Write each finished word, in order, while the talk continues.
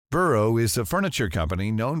Burrow is a furniture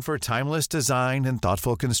company known for timeless design and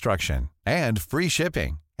thoughtful construction, and free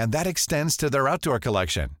shipping, and that extends to their outdoor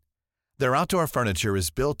collection. Their outdoor furniture is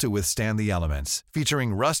built to withstand the elements,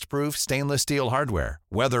 featuring rust-proof stainless steel hardware,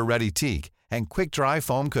 weather-ready teak, and quick-dry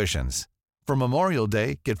foam cushions. For Memorial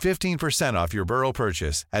Day, get 15% off your Burrow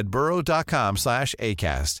purchase at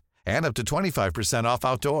burrow.com/ACAST and up to 25% off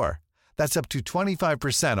outdoor. That's up to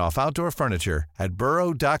 25% off outdoor furniture at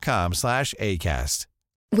burrow.com/ACAST.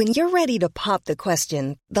 When you're ready to pop the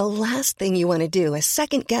question, the last thing you want to do is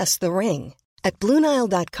second-guess the ring. At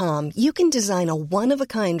BlueNile.com, you can design a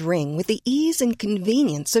one-of-a-kind ring with the ease and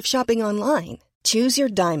convenience of shopping online. Choose your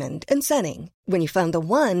diamond and setting. When you find the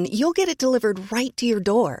one, you'll get it delivered right to your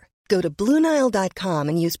door. Go to BlueNile.com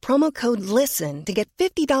and use promo code LISTEN to get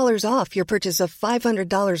 $50 off your purchase of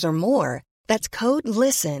 $500 or more. That's code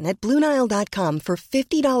LISTEN at BlueNile.com for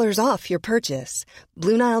 $50 off your purchase.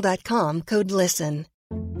 BlueNile.com, code LISTEN.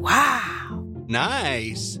 Wow.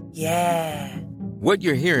 Nice. Yeah. What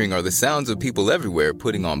you're hearing are the sounds of people everywhere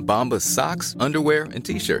putting on Bombas socks, underwear, and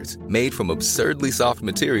T-shirts made from absurdly soft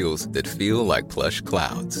materials that feel like plush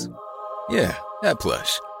clouds. Yeah, that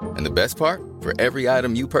plush. And the best part? For every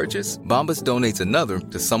item you purchase, Bombas donates another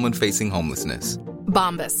to someone facing homelessness.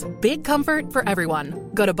 Bombas. Big comfort for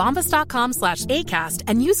everyone. Go to bombas.com/ACAST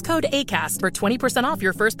and use code ACAST for 20% off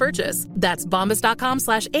your first purchase. That's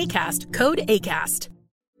bombas.com/ACAST. Code ACAST.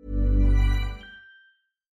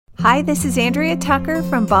 Hi, this is Andrea Tucker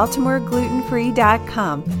from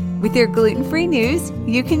BaltimoreGlutenFree.com with your gluten-free news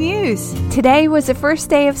you can use. Today was the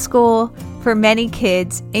first day of school for many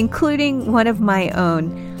kids, including one of my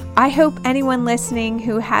own. I hope anyone listening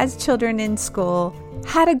who has children in school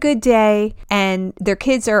had a good day and their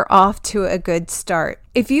kids are off to a good start.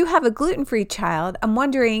 If you have a gluten-free child, I'm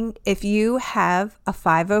wondering if you have a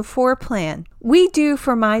 504 plan. We do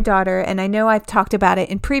for my daughter, and I know I've talked about it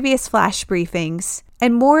in previous flash briefings.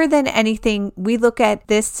 And more than anything, we look at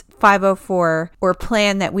this 504 or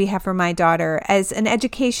plan that we have for my daughter as an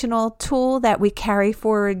educational tool that we carry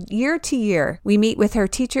forward year to year. We meet with her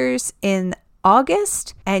teachers in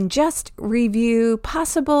August and just review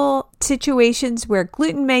possible situations where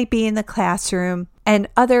gluten may be in the classroom and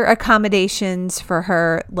other accommodations for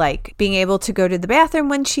her, like being able to go to the bathroom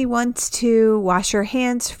when she wants to, wash her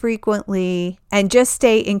hands frequently, and just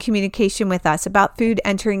stay in communication with us about food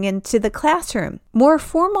entering into the classroom. More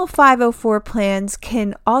formal 504 plans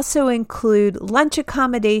can also include lunch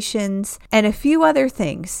accommodations and a few other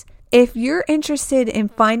things. If you're interested in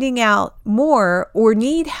finding out more or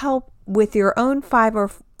need help with your own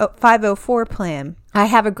 504 plan, I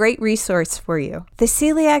have a great resource for you. The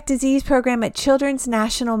Celiac Disease Program at Children's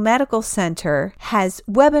National Medical Center has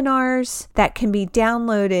webinars that can be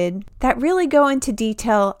downloaded that really go into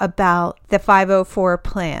detail about the 504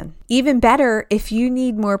 plan. Even better, if you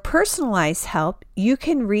need more personalized help, you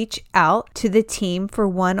can reach out to the team for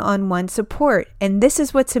one-on-one support. And this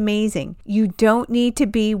is what's amazing. You don't need to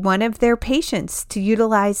be one of their patients to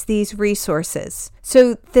utilize these resources.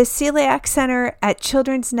 So the Celiac Center at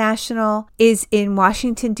Children's National is in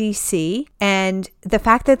Washington, D.C., and the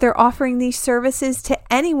fact that they're offering these services to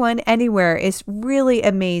anyone, anywhere is really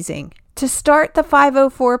amazing. To start the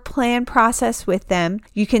 504 plan process with them,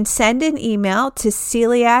 you can send an email to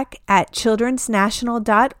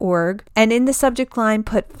celiac@childrensnational.org and in the subject line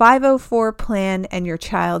put 504 plan and your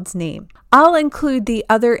child's name. I'll include the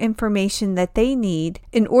other information that they need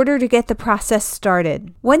in order to get the process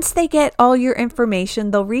started. Once they get all your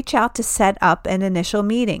information, they'll reach out to set up an initial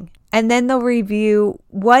meeting. And then they'll review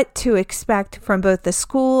what to expect from both the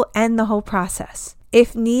school and the whole process.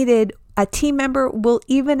 If needed, a team member will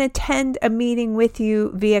even attend a meeting with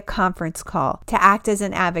you via conference call to act as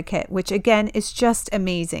an advocate, which again is just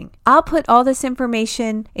amazing. I'll put all this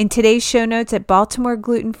information in today's show notes at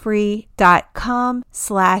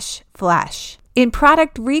baltimoreglutenfree.com/flash. In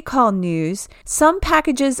product recall news, some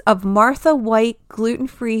packages of Martha White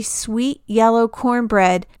gluten-free sweet yellow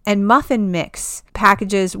cornbread and muffin mix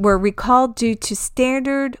packages were recalled due to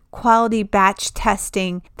standard quality batch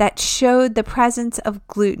testing that showed the presence of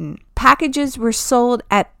gluten. Packages were sold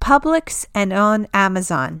at Publix and on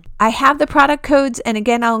Amazon. I have the product codes, and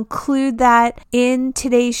again, I'll include that in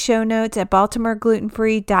today's show notes at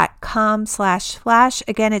baltimoreglutenfree.com/flash.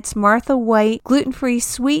 Again, it's Martha White gluten-free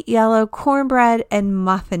sweet yellow cornbread and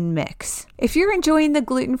muffin mix. If you're enjoying the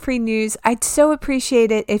gluten-free news, I'd so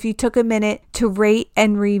appreciate it if you took a minute to rate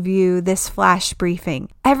and review this flash briefing.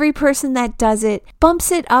 Every person that does it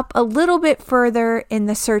bumps it up a little bit further in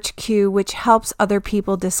the search queue, which helps other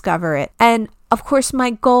people discover it. And Of course,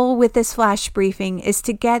 my goal with this flash briefing is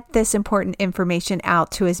to get this important information out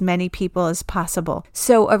to as many people as possible.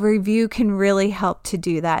 So a review can really help to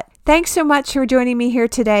do that. Thanks so much for joining me here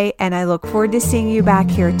today, and I look forward to seeing you back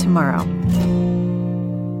here tomorrow.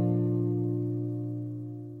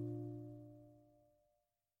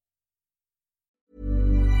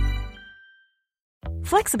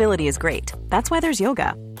 Flexibility is great. That's why there's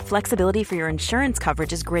yoga. Flexibility for your insurance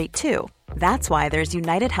coverage is great too. That's why there's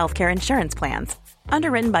United Healthcare Insurance Plans.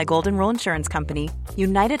 Underwritten by Golden Rule Insurance Company,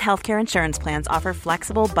 United Healthcare Insurance Plans offer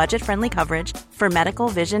flexible, budget-friendly coverage for medical,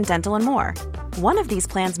 vision, dental, and more. One of these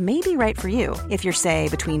plans may be right for you if you're, say,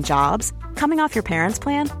 between jobs, coming off your parents'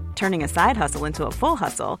 plan, turning a side hustle into a full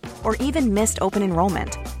hustle, or even missed open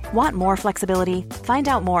enrollment. Want more flexibility? Find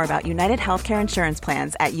out more about United Healthcare Insurance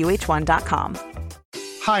Plans at uh1.com.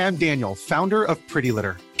 Hi, I'm Daniel, founder of Pretty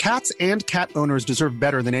Litter. Cats and cat owners deserve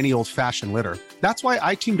better than any old-fashioned litter. That's why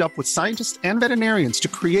I teamed up with scientists and veterinarians to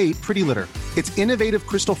create Pretty Litter. Its innovative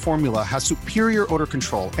crystal formula has superior odor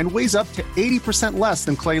control and weighs up to 80% less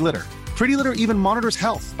than clay litter. Pretty Litter even monitors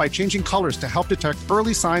health by changing colors to help detect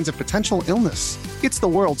early signs of potential illness. It's the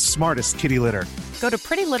world's smartest kitty litter. Go to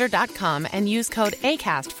prettylitter.com and use code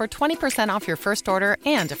ACAST for 20% off your first order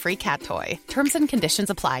and a free cat toy. Terms and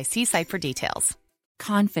conditions apply. See site for details.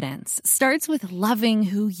 Confidence starts with loving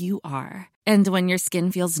who you are. And when your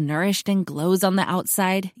skin feels nourished and glows on the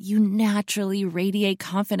outside, you naturally radiate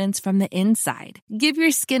confidence from the inside. Give your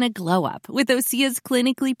skin a glow up with Osea's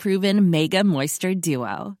clinically proven Mega Moisture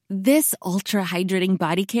Duo. This ultra-hydrating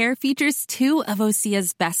body care features two of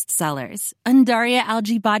Osea's best sellers, Undaria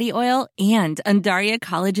Algae Body Oil and Undaria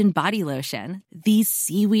Collagen Body Lotion. These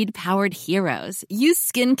seaweed-powered heroes use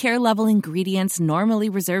skincare-level ingredients normally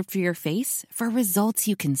reserved for your face for results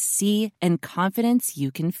you can see and confidence you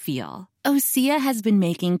can feel. Osea has been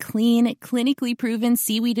making clean, clinically proven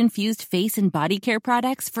seaweed-infused face and body care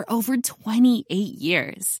products for over 28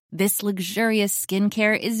 years. This luxurious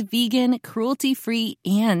skincare is vegan, cruelty-free,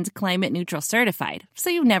 and climate-neutral certified,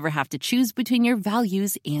 so you never have to choose between your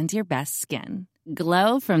values and your best skin.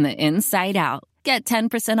 Glow from the inside out. Get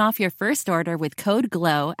 10% off your first order with code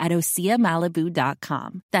GLOW at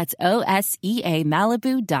OseaMalibu.com. That's OSEA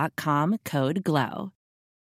Malibu.com, code GLOW.